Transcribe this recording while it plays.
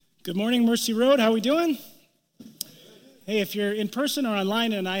Good morning, Mercy Road. How are we doing? Hey, if you're in person or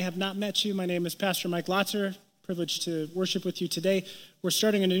online and I have not met you, my name is Pastor Mike Lotzer. Privileged to worship with you today. We're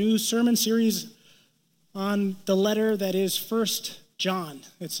starting a new sermon series on the letter that is First John.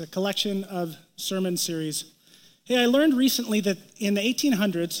 It's a collection of sermon series. Hey, I learned recently that in the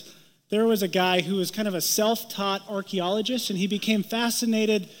 1800s, there was a guy who was kind of a self-taught archaeologist, and he became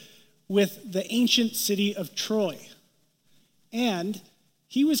fascinated with the ancient city of Troy. And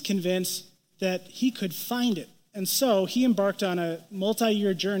he was convinced that he could find it. And so he embarked on a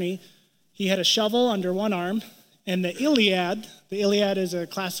multi-year journey. He had a shovel under one arm, and the Iliad is a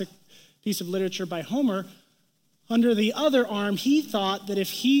classic piece of literature by Homer, under the other arm. He thought that if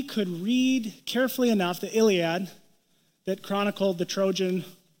he could read carefully enough the Iliad that chronicled the Trojan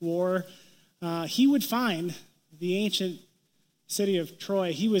War, he would find the ancient city of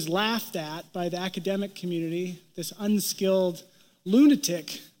Troy. He was laughed at by the academic community, this unskilled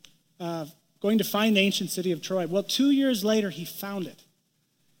lunatic going to find the ancient city of Troy. Well, 2 years later, he found it.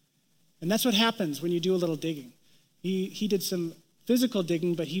 And that's what happens when you do a little digging. He did some physical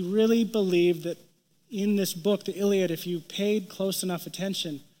digging, but he really believed that in this book, the Iliad, if you paid close enough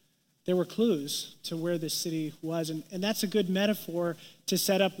attention, there were clues to where this city was. And that's a good metaphor to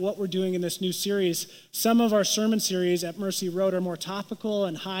set up what we're doing in this new series. Some of our sermon series at Mercy Road are more topical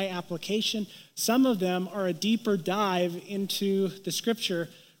and high application. Some of them are a deeper dive into the scripture,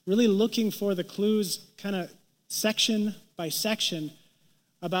 really looking for the clues kind of section by section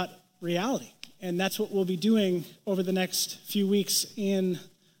about reality. And that's what we'll be doing over the next few weeks in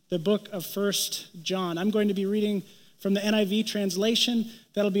the book of First John. I'm going to be reading from the NIV translation.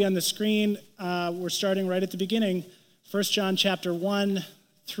 That'll be on the screen. We're starting right at the beginning, 1 John chapter 1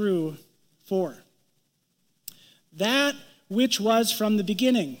 through 4. That which was from the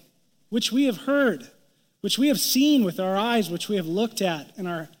beginning, which we have heard, which we have seen with our eyes, which we have looked at and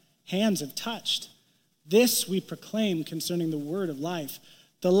our hands have touched. This we proclaim concerning the word of life.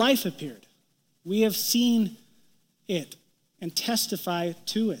 The life appeared. We have seen it and testify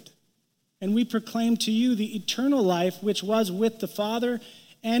to it. And we proclaim to you the eternal life which was with the Father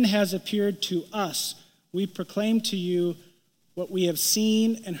and has appeared to us. We proclaim to you what we have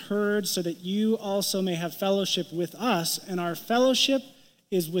seen and heard, so that you also may have fellowship with us. And our fellowship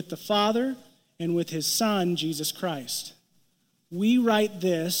is with the Father and with his Son, Jesus Christ. We write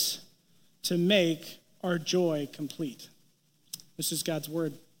this to make our joy complete. This is God's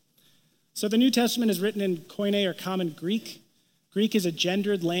word. So the New Testament is written in Koine, or Common Greek. Greek is a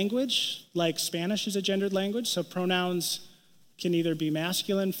gendered language, like Spanish is a gendered language, so pronouns can either be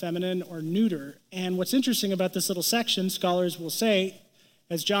masculine, feminine, or neuter. And what's interesting about this little section, scholars will say,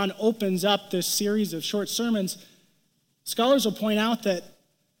 as John opens up this series of short sermons, scholars will point out that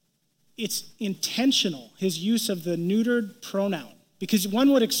it's intentional, his use of the neutered pronoun, because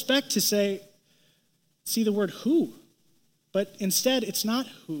one would expect to see the word who, but instead it's not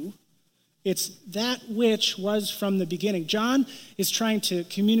who. It's that which was from the beginning. John is trying to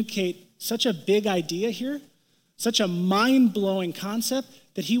communicate such a big idea here, such a mind-blowing concept,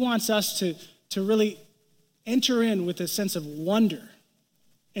 that he wants us to really enter in with a sense of wonder.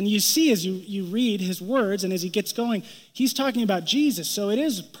 And you see as you read his words and as he gets going, he's talking about Jesus, so it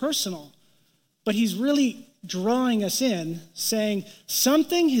is personal, but he's really drawing us in, saying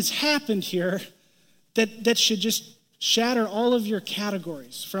something has happened here that should just shatter all of your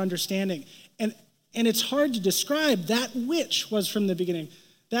categories for understanding. And it's hard to describe that which was from the beginning,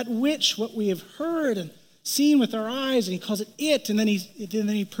 that which what we have heard and seen with our eyes, and he calls it, and then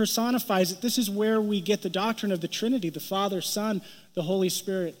he personifies it. This is where we get the doctrine of the Trinity, the Father, Son, the Holy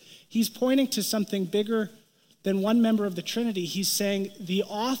Spirit. He's pointing to something bigger than one member of the Trinity. He's saying the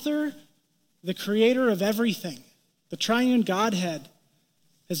author, the creator of everything, the triune Godhead,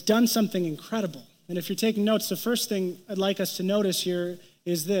 has done something incredible. And if you're taking notes, the first thing I'd like us to notice here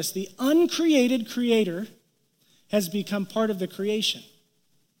is this: the uncreated creator has become part of the creation.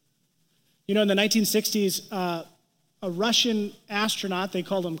 You know, in the 1960s, a Russian astronaut, they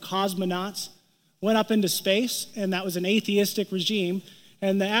called them cosmonauts, went up into space, and that was an atheistic regime.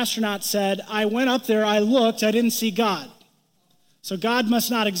 And the astronaut said, I went up there, I looked, I didn't see God. So God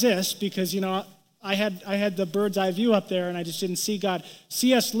must not exist because, I had the bird's eye view up there and I just didn't see God.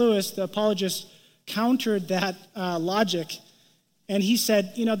 C.S. Lewis, the apologist, countered that logic, and he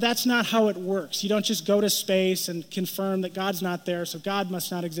said, that's not how it works. You don't just go to space and confirm that God's not there, so God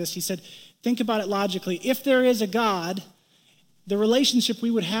must not exist. He said, think about it logically. If there is a God, the relationship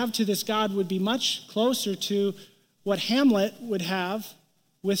we would have to this God would be much closer to what Hamlet would have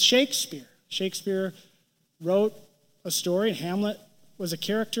with Shakespeare. Shakespeare wrote a story, and Hamlet was a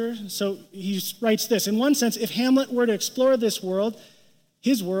character. So he writes this: in one sense, if Hamlet were to explore this world,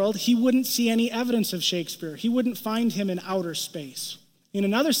 his world, he wouldn't see any evidence of Shakespeare. He wouldn't find him in outer space. In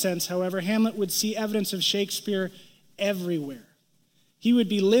another sense, however, Hamlet would see evidence of Shakespeare everywhere. He would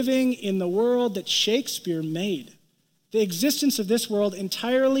be living in the world that Shakespeare made. The existence of this world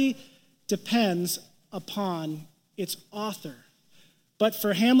entirely depends upon its author. But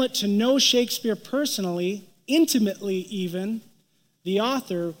for Hamlet to know Shakespeare personally, intimately even, the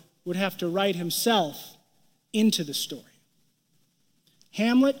author would have to write himself into the story.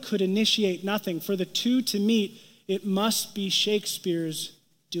 Hamlet could initiate nothing. For the two to meet, it must be Shakespeare's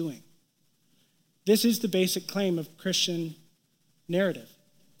doing. This is the basic claim of Christian narrative.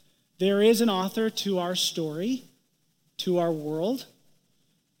 There is an author to our story, to our world,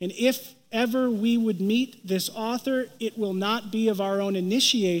 and if ever we would meet this author, it will not be of our own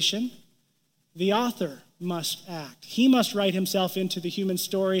initiation. The author must act. He must write himself into the human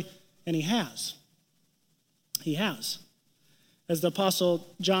story, and he has. He has. As the Apostle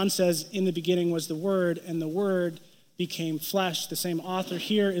John says, in the beginning was the Word, and the Word became flesh. The same author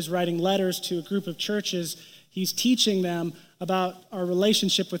here is writing letters to a group of churches. He's teaching them about our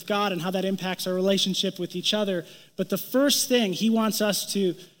relationship with God and how that impacts our relationship with each other. But the first thing he wants us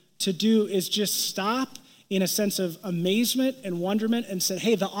to do is just stop in a sense of amazement and wonderment and say,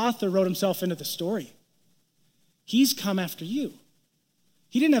 hey, the author wrote himself into the story. He's come after you.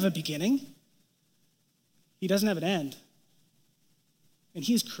 He didn't have a beginning. He doesn't have an end. And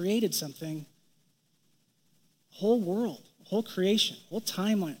he's created something, a whole world, a whole creation, a whole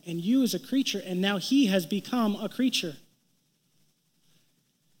timeline, and you as a creature, and now he has become a creature.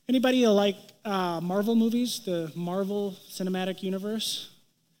 Anybody like Marvel movies, the Marvel Cinematic Universe?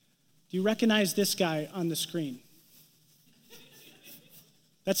 Do you recognize this guy on the screen?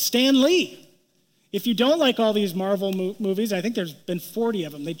 That's Stan Lee. If you don't like all these Marvel movies, I think there's been 40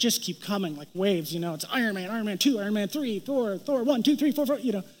 of them. They just keep coming like waves, It's Iron Man 2, Iron Man 3, Thor 1, 2, 3, 4, 4,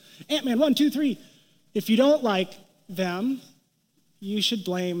 Ant-Man 1, 2, 3. If you don't like them, you should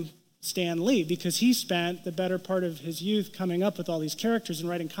blame Stan Lee because he spent the better part of his youth coming up with all these characters and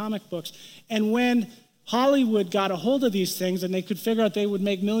writing comic books. And when Hollywood got a hold of these things and they could figure out they would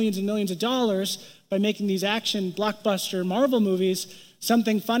make millions and millions of dollars by making these action blockbuster Marvel movies,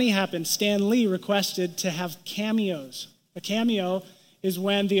 something funny happened. Stan Lee requested to have cameos. A cameo is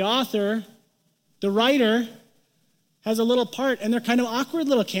when the author, the writer, has a little part, and they're kind of awkward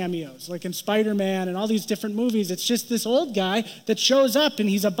little cameos, like in Spider-Man and all these different movies. It's just this old guy that shows up, and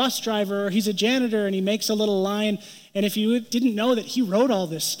he's a bus driver or he's a janitor, and he makes a little line. And if you didn't know that he wrote all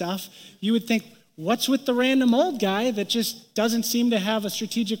this stuff, you would think, what's with the random old guy that just doesn't seem to have a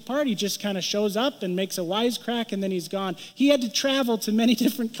strategic part? He just kind of shows up and makes a wisecrack and then he's gone. He had to travel to many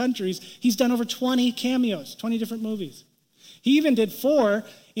different countries. He's done over 20 cameos, 20 different movies. He even did 4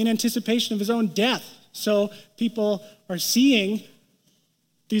 in anticipation of his own death. So people are seeing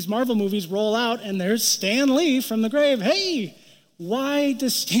these Marvel movies roll out and there's Stan Lee from the grave. Hey, why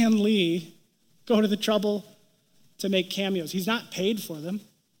does Stan Lee go to the trouble to make cameos? He's not paid for them.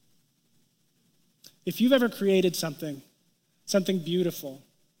 If you've ever created something beautiful,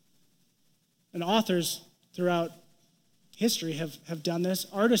 and authors throughout history have done this,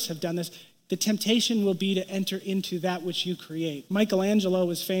 artists have done this, the temptation will be to enter into that which you create. Michelangelo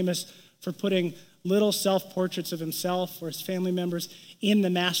was famous for putting little self-portraits of himself or his family members in the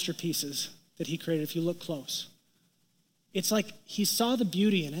masterpieces that he created, if you look close. It's like he saw the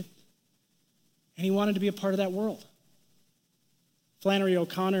beauty in it, and he wanted to be a part of that world. Flannery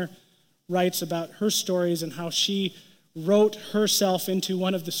O'Connor writes about her stories and how she wrote herself into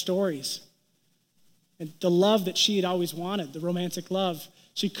one of the stories. And the love that she had always wanted, the romantic love,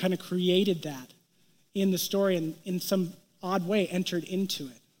 she kind of created that in the story and in some odd way entered into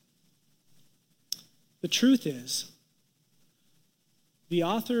it. The truth is, the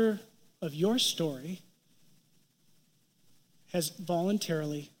author of your story has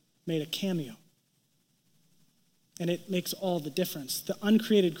voluntarily made a cameo. And it makes all the difference. The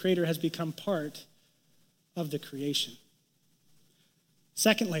uncreated creator has become part of the creation.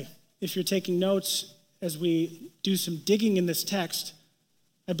 Secondly, if you're taking notes as we do some digging in this text,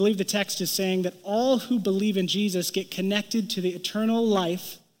 I believe the text is saying that all who believe in Jesus get connected to the eternal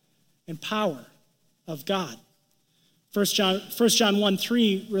life and power of God. 1 John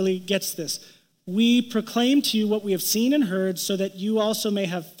 1:3 really gets this. We proclaim to you what we have seen and heard so that you also may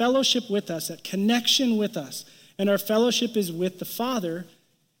have fellowship with us, that connection with us. And our fellowship is with the Father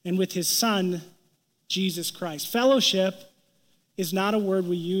and with his Son, Jesus Christ. Fellowship is not a word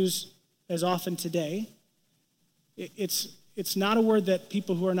we use as often today. It's not a word that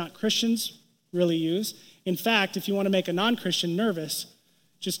people who are not Christians really use. In fact, if you want to make a non-Christian nervous,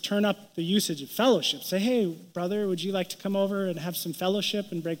 just turn up the usage of fellowship. Say, hey, brother, would you like to come over and have some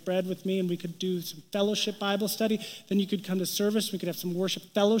fellowship and break bread with me, and we could do some fellowship Bible study? Then you could come to service. We could have some worship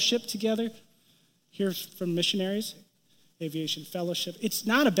fellowship together. Hear from missionaries, aviation fellowship. It's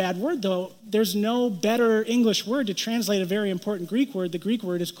not a bad word, though. There's no better English word to translate a very important Greek word. The Greek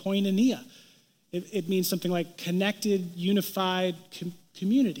word is koinonia. It means something like connected, unified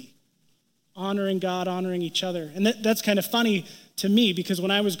community, honoring God, honoring each other. And that's kind of funny to me, because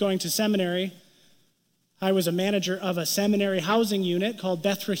when I was going to seminary, I was a manager of a seminary housing unit called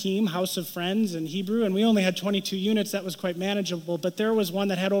Beth Rahim, House of Friends in Hebrew, and we only had 22 units. That was quite manageable, but there was one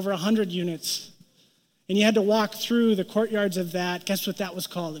that had over 100 units. And you had to walk through the courtyards of that. Guess what that was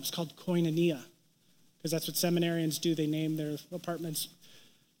called? It was called koinonia, because that's what seminarians do. They name their apartments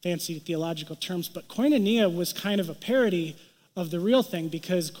fancy theological terms. But koinonia was kind of a parody of the real thing,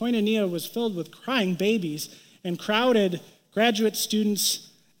 because koinonia was filled with crying babies and crowded graduate students,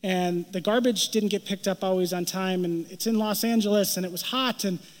 and the garbage didn't get picked up always on time, and it's in Los Angeles, and it was hot,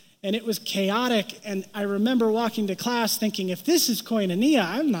 and it was chaotic. And I remember walking to class thinking, if this is koinonia,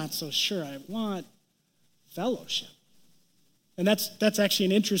 I'm not so sure I want fellowship. And that's actually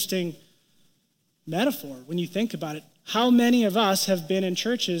an interesting metaphor when you think about it. How many of us have been in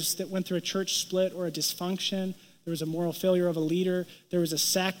churches that went through a church split or a dysfunction? There was a moral failure of a leader. There was a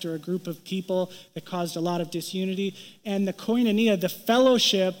sect or a group of people that caused a lot of disunity. And the koinonia, the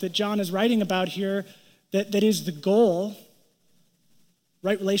fellowship that John is writing about here, that is the goal,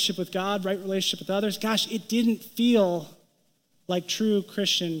 right relationship with God, right relationship with others, gosh, it didn't feel like true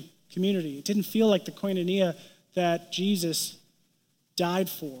Christian community. It didn't feel like the koinonia that Jesus died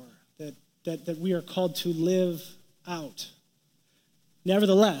for, that we are called to live out.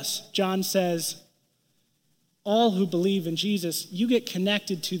 Nevertheless, John says, all who believe in Jesus, you get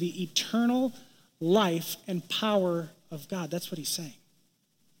connected to the eternal life and power of God. That's what he's saying.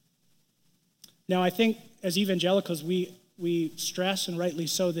 Now, I think as evangelicals, we stress, and rightly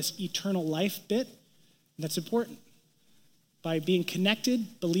so, this eternal life bit, and that's important. By being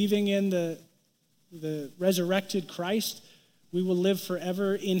connected, believing in the resurrected Christ, we will live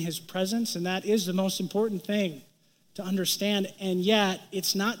forever in his presence, and that is the most important thing to understand. And yet,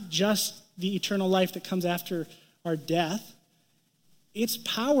 it's not just the eternal life that comes after our death. It's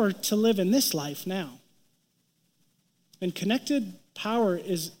power to live in this life now. And connected power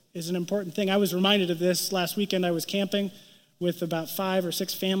is an important thing. I was reminded of this last weekend. I was camping with about 5 or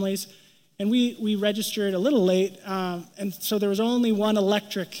 6 families, and we registered a little late, and so there was only one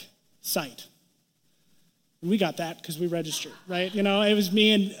electric site. And we got that because we registered, right? You know, it was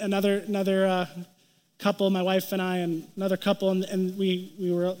me and another couple, my wife and I, and another couple, and we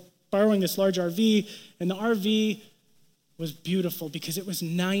were borrowing this large RV, and the RV was beautiful because it was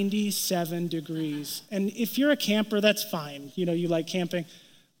 97 degrees. And if you're a camper, that's fine. You know, you like camping.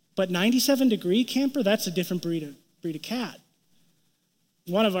 But 97-degree camper, that's a different breed of cat.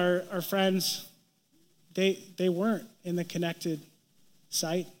 One of our friends, they weren't in the connected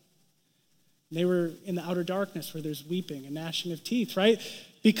site. They were in the outer darkness where there's weeping and gnashing of teeth, right?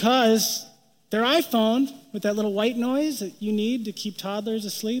 Because their iPhone, with that little white noise that you need to keep toddlers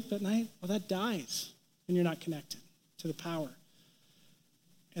asleep at night, well, that dies when you're not connected to the power.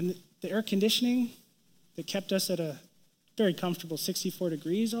 And the air conditioning that kept us at a very comfortable 64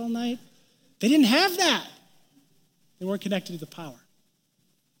 degrees all night, they didn't have that. They weren't connected to the power.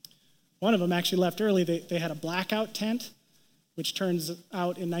 One of them actually left early. They had a blackout tent, which turns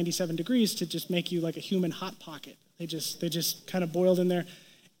out in 97 degrees to just make you like a human hot pocket. They just kind of boiled in there.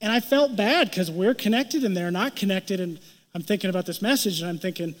 And I felt bad because we're connected and they're not connected. And I'm thinking about this message and I'm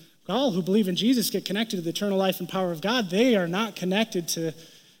thinking, all who believe in Jesus get connected to the eternal life and power of God. They are not connected to,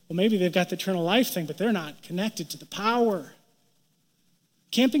 well, maybe they've got the eternal life thing, but they're not connected to the power.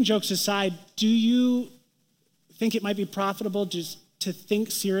 Camping jokes aside, do you think it might be profitable just to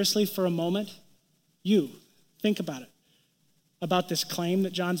think seriously for a moment? You, think about it, about this claim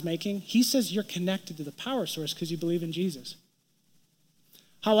that John's making. He says you're connected to the power source because you believe in Jesus.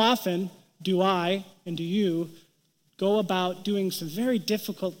 How often do I and do you go about doing some very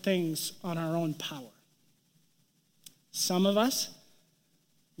difficult things on our own power? Some of us,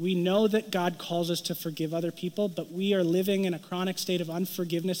 we know that God calls us to forgive other people, but we are living in a chronic state of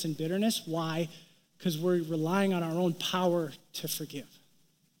unforgiveness and bitterness. Why? Because we're relying on our own power to forgive.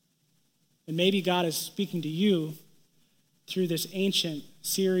 And maybe God is speaking to you through this ancient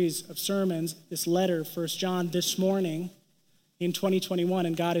series of sermons, this letter, 1 John, this morning in 2021,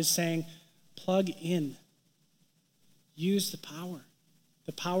 and God is saying, plug in. Use the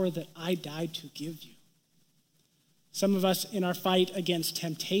power that I died to give you. Some of us in our fight against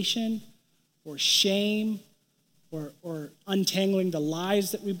temptation or shame or untangling the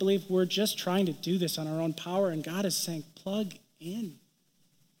lies that we believe. We're just trying to do this on our own power, and God is saying, plug in.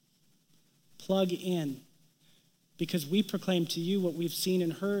 Plug in. Because we proclaim to you what we've seen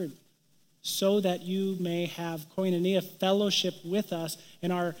and heard, so that you may have koinonia, fellowship with us,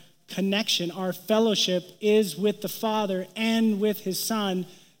 and our connection, our fellowship is with the Father and with his Son,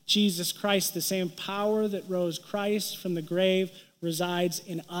 Jesus Christ. The same power that rose Christ from the grave resides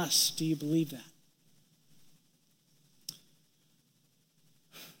in us. Do you believe that?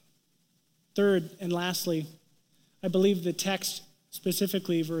 Third and lastly, I believe the text,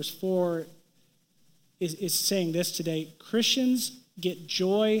 specifically verse 4, is saying this today. Christians get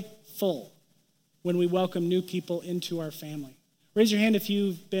joyful when we welcome new people into our family. Raise your hand if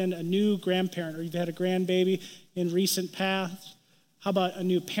you've been a new grandparent or you've had a grandbaby in recent past. How about a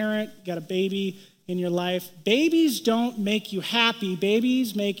new parent, got a baby in your life? Babies don't make you happy.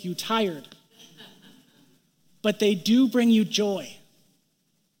 Babies make you tired. But they do bring you joy.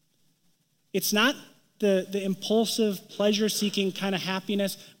 It's not the impulsive, pleasure-seeking kind of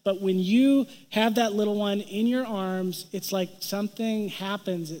happiness, but when you have that little one in your arms, it's like something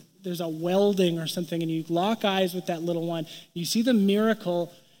happens. There's a welding or something, and you lock eyes with that little one. You see the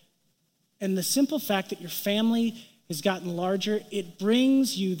miracle, and the simple fact that your family has gotten larger, it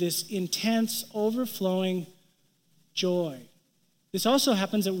brings you this intense, overflowing joy. This also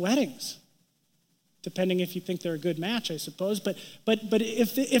happens at weddings, depending if you think they're a good match, I suppose. But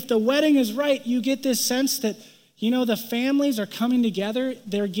if the wedding is right, you get this sense that, the families are coming together,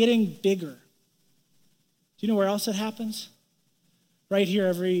 they're getting bigger. Do you know where else it happens? Right here,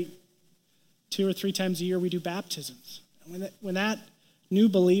 every 2 or 3 times a year, we do baptisms. And when that new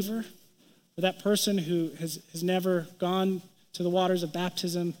believer, or that person who has never gone to the waters of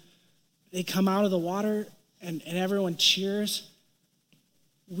baptism, they come out of the water and everyone cheers,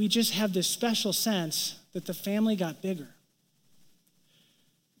 we just have this special sense that the family got bigger.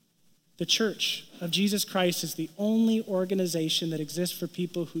 The Church of Jesus Christ is the only organization that exists for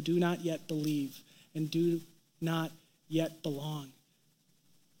people who do not yet believe and do not yet belong.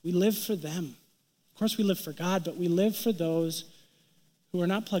 We live for them. Of course, we live for God, but we live for those who are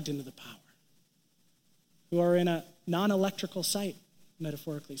not plugged into the power, who are in a non-electrical site,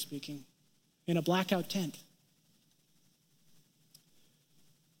 metaphorically speaking, in a blackout tent.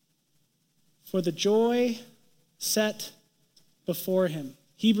 For the joy set before him.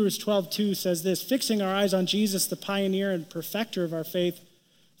 Hebrews 12:2 says this, fixing our eyes on Jesus, the pioneer and perfecter of our faith,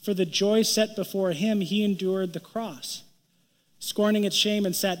 for the joy set before him, he endured the cross, scorning its shame,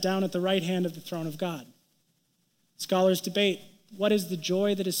 and sat down at the right hand of the throne of God. Scholars debate, what is the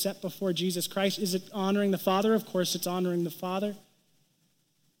joy that is set before Jesus Christ? Is it honoring the Father? Of course, it's honoring the Father.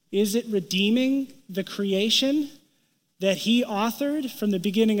 Is it redeeming the creation that he authored from the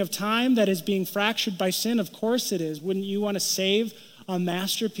beginning of time that is being fractured by sin? Of course it is. Wouldn't you want to save a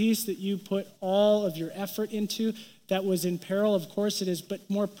masterpiece that you put all of your effort into that was in peril? Of course it is. But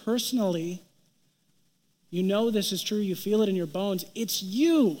more personally, you know this is true. You feel it in your bones. It's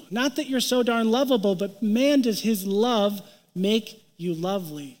you. Not that you're so darn lovable, but man, does his love make you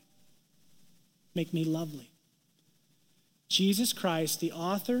lovely. Make me lovely. Jesus Christ, the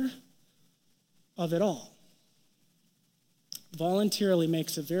author of it all, voluntarily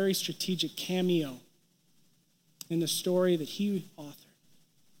makes a very strategic cameo in the story that he authored.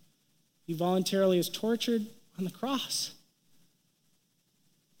 He voluntarily is tortured on the cross.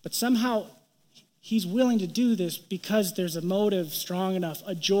 But somehow he's willing to do this because there's a motive strong enough,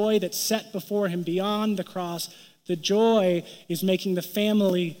 a joy that's set before him beyond the cross. The joy is making the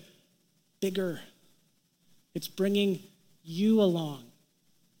family bigger. It's bringing you along,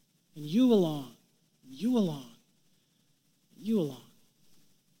 and you along, and you along. You along.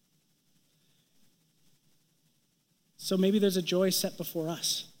 So maybe there's a joy set before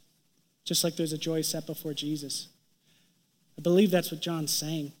us, just like there's a joy set before Jesus. I believe that's what John's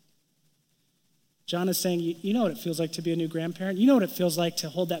saying. John is saying, you know what it feels like to be a new grandparent? You know what it feels like to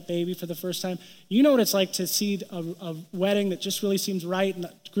hold that baby for the first time? You know what it's like to see a wedding that just really seems right and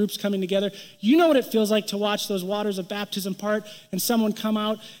the groups coming together? You know what it feels like to watch those waters of baptism part and someone come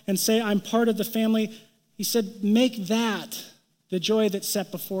out and say, I'm part of the family? He said, make that the joy that's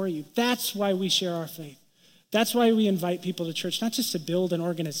set before you. That's why we share our faith. That's why we invite people to church, not just to build an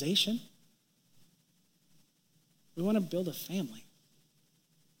organization. We want to build a family.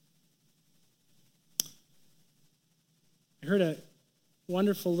 I heard a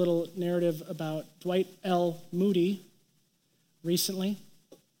wonderful little narrative about Dwight L. Moody recently.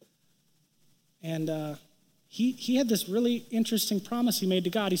 And he had this really interesting promise he made to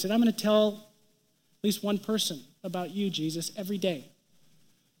God. He said, I'm going to tell at least one person about you, Jesus, every day.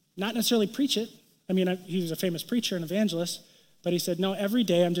 Not necessarily preach it he was a famous preacher and evangelist, but he said, no, every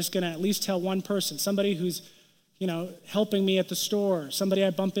day I'm just going to at least tell one person, somebody who's, helping me at the store, somebody I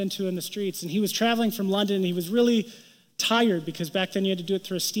bump into in the streets. And he was traveling from London, and he was really tired because back then you had to do it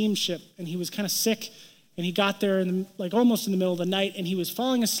through a steamship, and he was kind of sick, and he got there almost in the middle of the night, and he was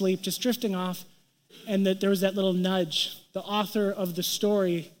falling asleep, just drifting off, and there was that little nudge. The author of the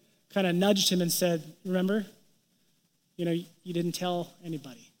story kind of nudged him and said, remember, you didn't tell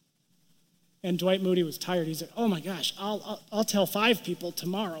anybody. And Dwight Moody was tired. He said, oh my gosh, I'll tell 5 people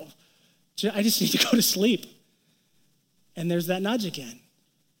tomorrow. I just need to go to sleep. And there's that nudge again.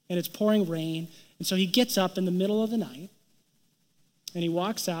 And it's pouring rain. And so he gets up in the middle of the night, and he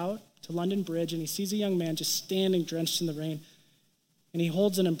walks out to London Bridge, and he sees a young man just standing drenched in the rain, and he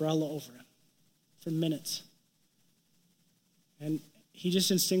holds an umbrella over him for minutes. And he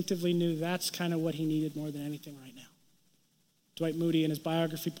just instinctively knew that's kind of what he needed more than anything right now. Dwight Moody in his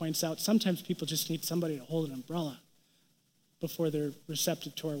biography points out sometimes people just need somebody to hold an umbrella before they're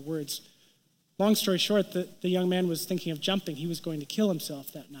receptive to our words. Long story short, the young man was thinking of jumping. He was going to kill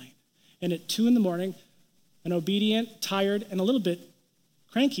himself that night. And at 2 a.m, an obedient, tired, and a little bit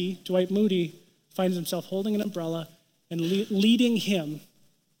cranky Dwight Moody finds himself holding an umbrella and leading him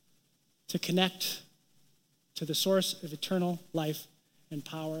to connect to the source of eternal life and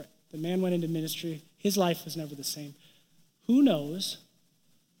power. The man went into ministry. His life was never the same. Who knows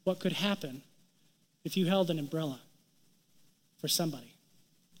what could happen if you held an umbrella for somebody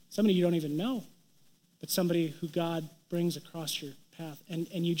you don't even know, but somebody who God brings across your path. And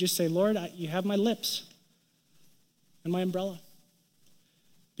you just say, Lord, you have my lips and my umbrella.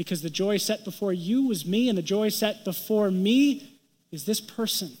 Because the joy set before you was me, and the joy set before me is this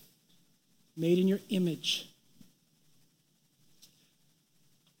person made in your image.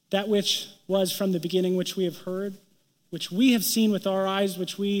 That which was from the beginning, which we have heard, which we have seen with our eyes,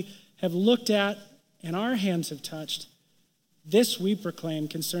 which we have looked at and our hands have touched, this we proclaim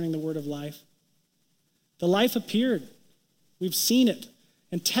concerning the word of life. The life appeared. We've seen it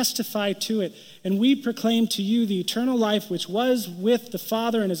and testify to it. And we proclaim to you the eternal life which was with the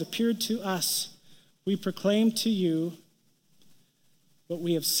Father and has appeared to us. We proclaim to you what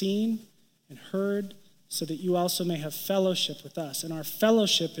we have seen and heard, so that you also may have fellowship with us. And our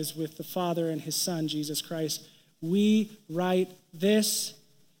fellowship is with the Father and his Son, Jesus Christ. We write this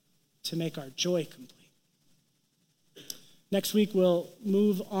to make our joy complete. Next week, we'll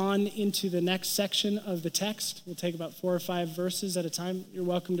move on into the next section of the text. We'll take about 4 or 5 verses at a time. You're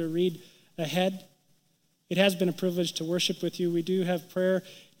welcome to read ahead. It has been a privilege to worship with you. We do have prayer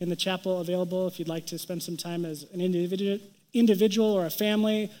in the chapel available if you'd like to spend some time as an individual or a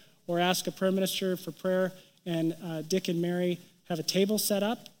family, or ask a prayer minister for prayer. And Dick and Mary have a table set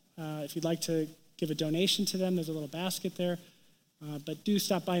up. If you'd like to give a donation to them, there's a little basket there. But do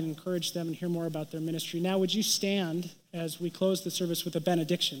stop by and encourage them and hear more about their ministry. Now, would you stand as we close the service with a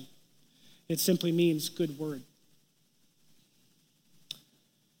benediction? It simply means good word.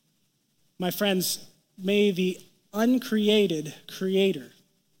 My friends, may the uncreated Creator,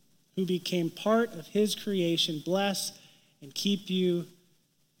 who became part of his creation, bless and keep you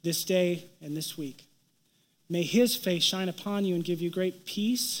this day and this week. May his face shine upon you and give you great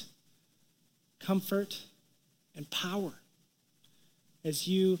peace, comfort, and power as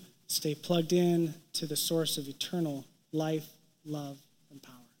you stay plugged in to the source of eternal life, love, and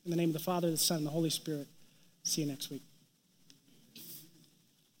power. In the name of the Father, the Son, and the Holy Spirit, see you next week.